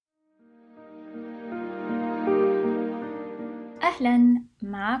أهلا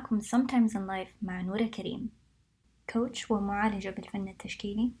معاكم Sometimes in Life مع نورة كريم، كوتش ومعالجة بالفن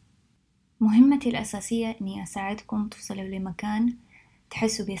التشكيلي. مهمتي الأساسية إني أساعدكم توصلوا لمكان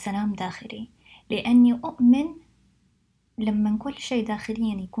تحسوا بسلام داخلي، لأني أؤمن لما كل شيء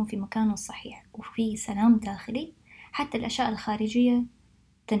داخليا يكون في مكانه الصحيح وفي سلام داخلي، حتى الأشياء الخارجية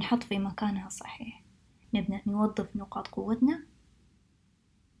تنحط في مكانها الصحيح. نبدأ نوظف نقاط قوتنا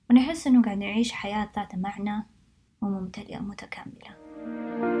ونحس إنه قاعد نعيش حياة ذات معنى وممتلئة متكاملة.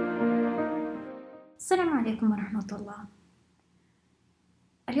 السلام عليكم ورحمة الله.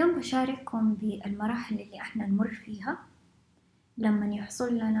 اليوم بشارككم بالمراحل اللي احنا نمر فيها لما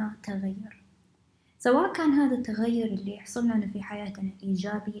يحصل لنا تغير، سواء كان هذا التغير اللي يحصل لنا في حياتنا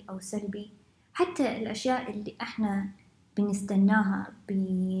إيجابي أو سلبي. حتى الأشياء اللي احنا بنستناها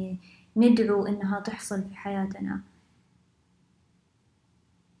بندعو إنها تحصل في حياتنا،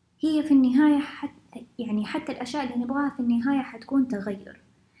 هي في النهاية حتى الأشياء اللي نبغاها في النهاية حتكون تغير،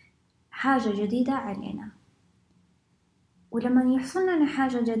 حاجة جديدة علينا. ولما يحصل لنا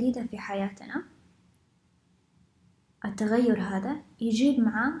حاجة جديدة في حياتنا، التغير هذا يجيب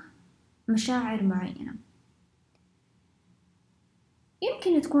معاه مشاعر معينة.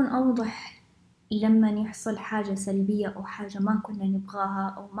 يمكن تكون أوضح لما يحصل حاجة سلبية أو حاجة ما كنا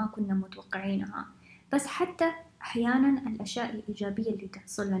نبغاها أو ما كنا متوقعينها، بس حتى أحيانا الأشياء الإيجابية اللي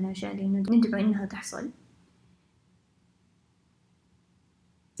تحصل لنا، الأشياء اللي ندعو إنها تحصل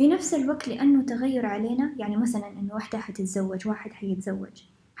في نفس الوقت لأنه تغير علينا. يعني مثلا إنه واحدة حتتزوج، واحد حيتزوج،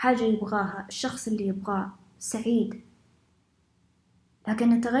 حاجة يبغاها، الشخص اللي يبغاه سعيد،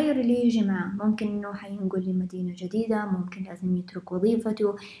 لكن التغير اللي يجي معه ممكن إنه حينقل لمدينة جديدة، ممكن لازم يترك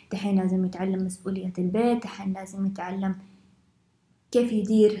وظيفته، دحين لازم يتعلم مسؤولية البيت، دحين لازم يتعلم كيف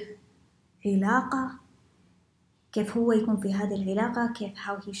يدير علاقة، كيف هو يكون في هذه العلاقة، كيف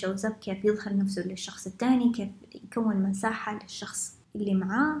how he shows up، كيف يظهر نفسه للشخص الثاني، كيف يكون مساحة للشخص اللي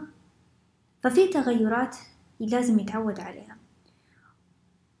معاه. ففي تغيرات لازم يتعود عليها.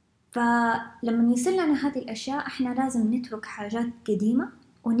 فلما يصير لنا هذه الأشياء احنا لازم نترك حاجات قديمة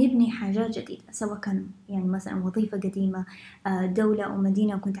ونبني حاجات جديدة، سواء كان يعني مثلا وظيفة قديمة، دولة أو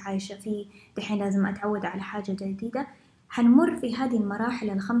مدينة كنت عايشة فيه، دحين لازم أتعود على حاجة جديدة. حنمر في هذه المراحل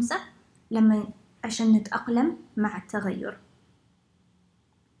الخمسة عشان نتأقلم مع التغير.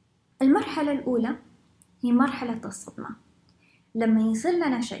 المرحلة الأولى هي مرحلة الصدمة. لما يصير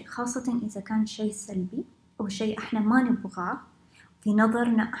لنا شيء، خاصة إذا كان شيء سلبي أو شيء احنا ما نبغاه، في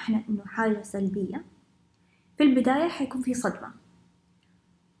نظرنا احنا إنه حاجة سلبية، في البداية حيكون في صدمة.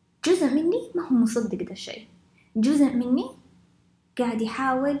 جزء مني ما هو مصدق ده الشيء، جزء مني قاعد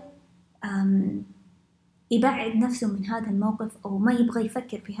يحاول يبعد نفسه من هذا الموقف أو ما يبغى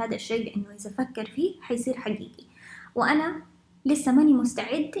يفكر في هذا الشيء، لأنه إذا فكر فيه حيصير حقيقي، وأنا لسه ماني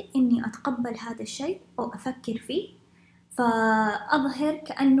مستعد إني أتقبل هذا الشيء أو أفكر فيه، فأظهر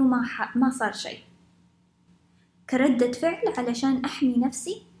كأنه ما صار شيء، كردة فعل علشان أحمي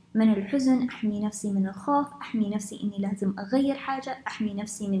نفسي من الحزن، أحمي نفسي من الخوف، أحمي نفسي إني لازم أغير حاجة، أحمي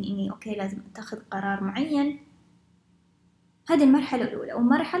نفسي من إني أوكي لازم أتخذ قرار معين. هذه المرحلة الأولى،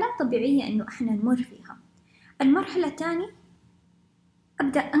 ومرحلة طبيعية إنه إحنا نمر فيها. المرحلة الثانية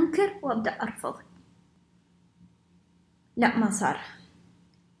أبدأ أنكر وأبدأ أرفض. لا ما صار،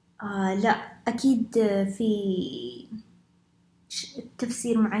 لا أكيد في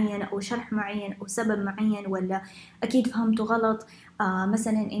تفسير معين أو شرح معين أو سبب معين، ولا أكيد فهمته غلط.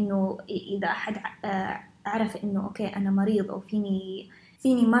 مثلا إنه إذا أحد عرف إنه أوكي أنا مريض أو فيني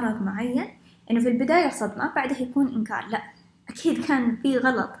مرض معين، إنه في البداية صدمة، بعدها يكون إنكار، لا أكيد كان في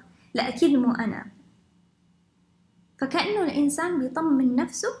غلط، لا أكيد مو أنا. فكأنه الإنسان بيطمن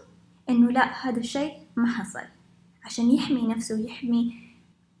نفسه إنه لا هذا الشيء ما حصل، عشان يحمي نفسه، يحمي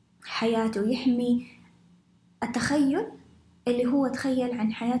حياته، يحمي التخيل اللي هو تخيل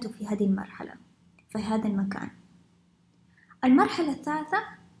عن حياته في هذه المرحلة، في هذا المكان. المرحلة الثالثة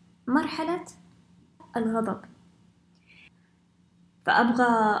مرحلة الغضب. فأبغى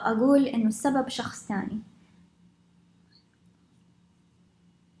أقول إنه السبب شخص ثاني،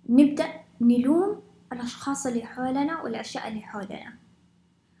 نبدأ نلوم الأشخاص اللي حولنا والأشياء اللي حولنا،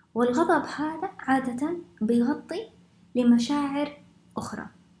 والغضب هذا عادة بيغطي لمشاعر أخرى،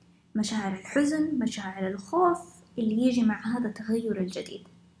 مشاعر الحزن، مشاعر الخوف اللي يجي مع هذا التغير الجديد.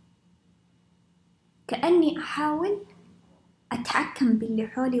 كأني أحاول أتحكم باللي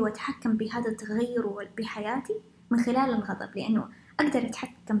حولي وأتحكم بهذا التغير بحياتي من خلال الغضب، لأنه أقدر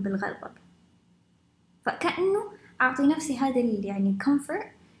أتحكم بالغضب، فكأنه أعطي نفسي هذا يعني comfort،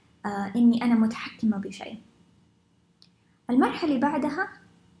 إني أنا متحكمة بشيء. المرحلة اللي بعدها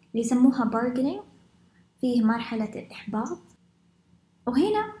اللي يسموها bargaining، فيه مرحلة الإحباط،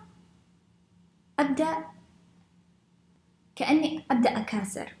 وهنا أبدأ كأني أبدأ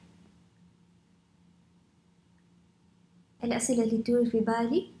أكاسر الأسئلة اللي تدور في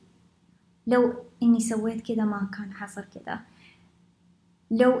بالي. لو إني سويت كذا ما كان حصل كذا،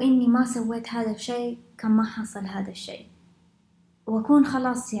 لو إني ما سويت هذا الشيء كان ما حصل هذا الشيء. وأكون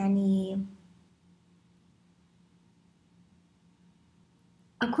خلاص يعني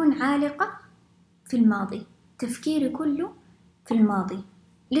أكون عالقة في الماضي، تفكيري كله في الماضي،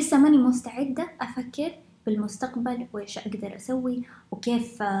 لسه ماني مستعدة أفكر بالمستقبل وإيش أقدر أسوي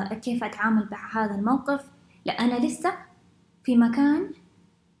وكيف أتعامل مع هذا الموقف. لا، أنا لسه في مكان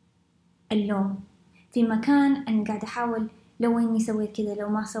اللوم، في مكان أنا قاعدة أحاول لو إني سويت كذا، لو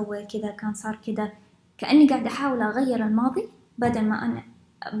ما سويت كذا كان صار كذا. كأني قاعدة أحاول أغير الماضي بدل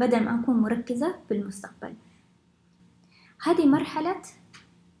ما أكون مركزة بالمستقبل. هذه مرحلة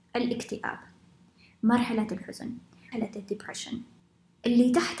الاكتئاب، مرحلة الحزن، مرحلة الديبريشن.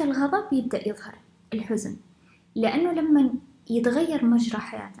 اللي تحت الغضب يبدأ يظهر الحزن، لأنه لما يتغير مجرى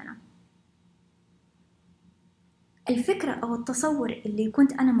حياتنا، الفكرة أو التصور اللي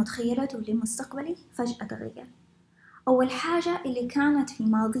كنت أنا متخيلته لمستقبلي فجأة تغير، أو الحاجة اللي كانت في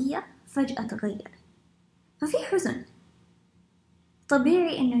ماضية فجأة تغير، ففي حزن.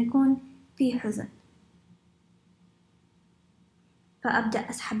 طبيعي إنه يكون في حزن، فأبدأ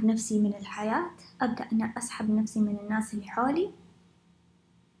أسحب نفسي من الحياة، أبدأ أن أسحب نفسي من الناس اللي حولي.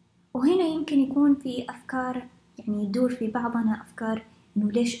 وهنا يمكن يكون في أفكار، يعني يدور في بعضنا أفكار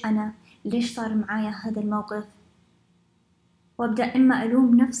إنه ليش صار معايا هذا الموقف، وأبدأ إما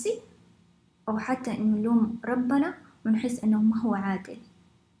ألوم نفسي أو حتى إنه نلوم ربنا ونحس إنه ما هو عادل.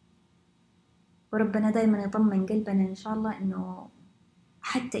 وربنا دايما يطمن قلبنا إن شاء الله إنه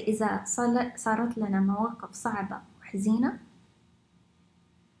حتى إذا صارت لنا مواقف صعبة وحزينة،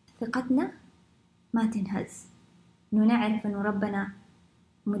 ثقتنا ما تنهز، إنه نعرف إنه ربنا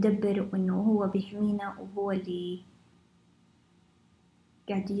مدبر وإنه هو بيحمينا وهو اللي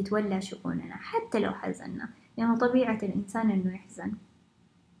قاعد يتولى شؤوننا حتى لو حزننا، لأنه طبيعة الإنسان إنه يحزن.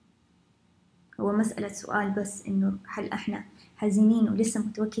 هو مسألة سؤال بس إنه هل إحنا حزينين ولسه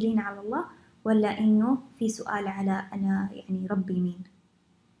متوكلين على الله، ولا إنه في سؤال على أنا يعني ربي مين.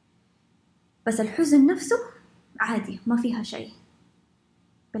 بس الحزن نفسه عادي، ما فيها شيء،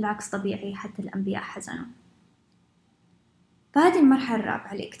 بالعكس طبيعي، حتى الأنبياء حزنوا. فهذه المرحلة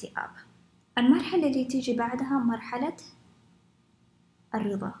الرابعة، الاكتئاب. المرحلة اللي تيجي بعدها مرحلة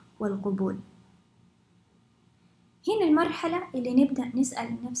الرضا والقبول. هنا المرحلة اللي نبدأ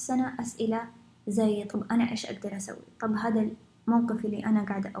نسأل نفسنا أسئلة زي طب أنا إيش أقدر أسوي؟ طب هذا الموقف اللي أنا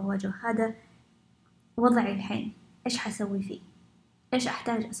قاعدة أواجهه، هذا وضعي الحين، إيش حسوي فيه؟ إيش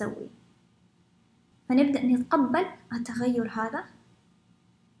أحتاج أسوي؟ فنبدأ نتقبل التغير هذا،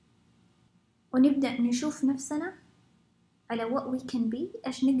 ونبدأ نشوف نفسنا على what we can be،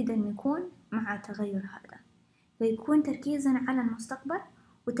 إيش نقدر نكون مع التغير هذا. فيكون تركيزنا على المستقبل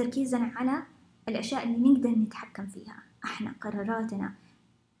وتركيزنا على الأشياء اللي نقدر نتحكم فيها، إحنا قراراتنا،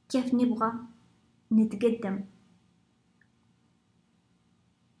 كيف نبغى نتقدم.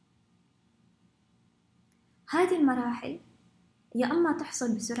 هذه المراحل يا أما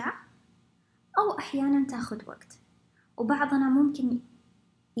تحصل بسرعة أو أحيانا تاخد وقت، وبعضنا ممكن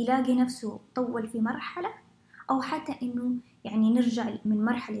يلاقي نفسه طول في مرحلة، أو حتى إنه يعني نرجع من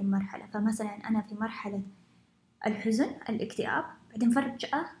مرحلة لمرحلة. فمثلا أنا في مرحلة الحزن الاكتئاب، بعدين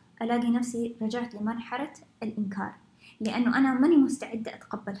فجأة ألاقي نفسي رجعت لمرحلة الإنكار، لأنه أنا ماني مستعدة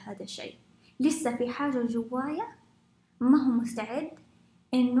أتقبل هذا الشيء، لسه في حاجة جوايا ما هو مستعد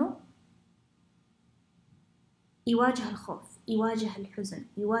إنه يواجه الخوف، يواجه الحزن،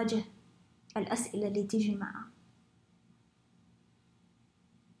 يواجه الأسئلة اللي تيجي معه.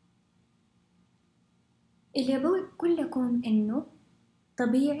 اللي بقول لكم إنه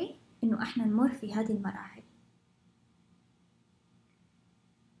طبيعي إنه إحنا نمر في هذه المراحل.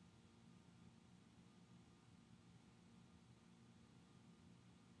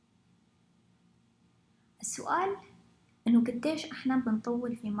 السؤال إنه قديش إحنا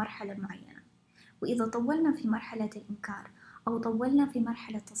بنطول في مرحلة معينة، وإذا طولنا في مرحلة الإنكار، أو طولنا في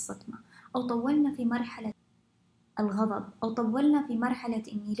مرحلة الصدمة، أو طولنا في مرحلة الغضب، أو طولنا في مرحلة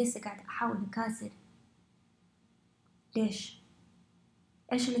إني لسه قاعدة أحاول أكاسر، ليش؟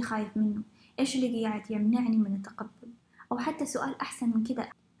 إيش اللي خايف منه؟ إيش اللي قاعد يمنعني من التقبل؟ أو حتى سؤال أحسن من كده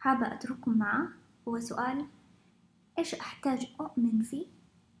حابة أترككم معاه، هو سؤال إيش أحتاج أؤمن فيه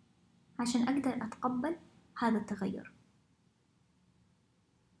عشان أقدر أتقبل هذا التغير؟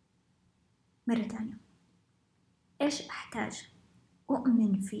 مرة تانية، إيش أحتاج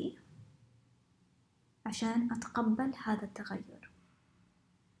أؤمن فيه عشان أتقبل هذا التغير؟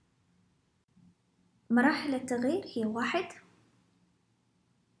 مراحل التغيير هي: 1،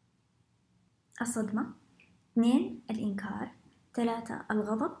 الصدمة. 2 الإنكار، 3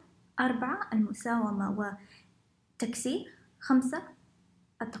 الغضب، 4 المساومة وتكسير، 5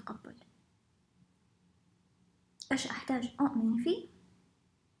 التقبل. إيش أحتاج أؤمن فيه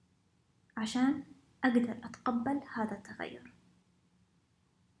عشان أقدر أتقبل هذا التغير؟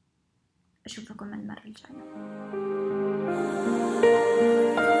 أشوفكم المرة الجاية.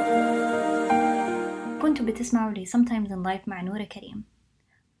 كنتوا بتسمعوا لي Sometimes in Life مع نورة كريم.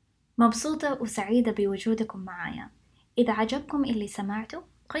 مبسوطة وسعيدة بوجودكم معايا. إذا عجبكم اللي سمعته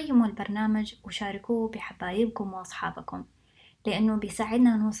قيموا البرنامج وشاركوه بحبايبكم وأصحابكم، لأنه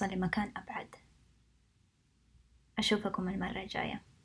بيساعدنا نوصل لمكان أبعد. أشوفكم المرة الجاية.